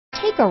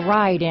Take a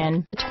ride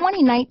in the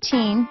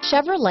 2019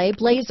 Chevrolet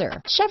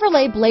Blazer.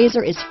 Chevrolet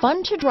Blazer is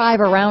fun to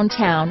drive around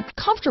town,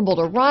 comfortable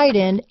to ride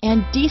in,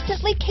 and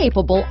decently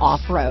capable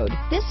off-road.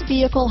 This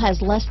vehicle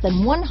has less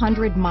than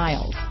 100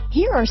 miles.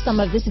 Here are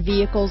some of this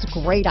vehicle's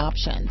great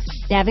options: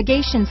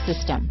 navigation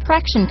system,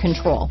 traction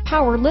control,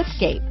 power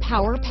liftgate,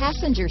 power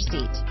passenger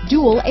seat,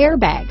 dual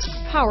airbags,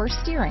 power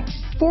steering,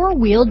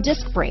 four-wheel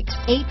disc brakes,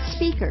 8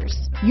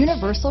 speakers,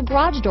 universal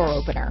garage door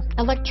opener,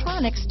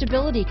 electronic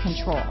stability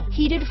control,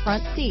 heated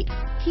front seats,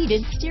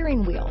 heated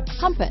steering wheel,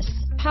 compass,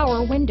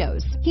 power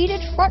windows,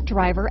 heated front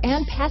driver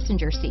and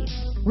passenger seats,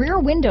 rear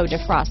window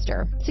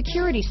defroster,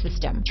 security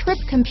system, trip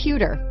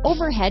computer,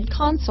 overhead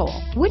console.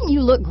 Wouldn't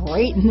you look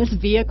great in this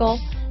vehicle?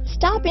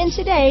 Stop in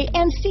today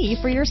and see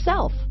for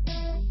yourself.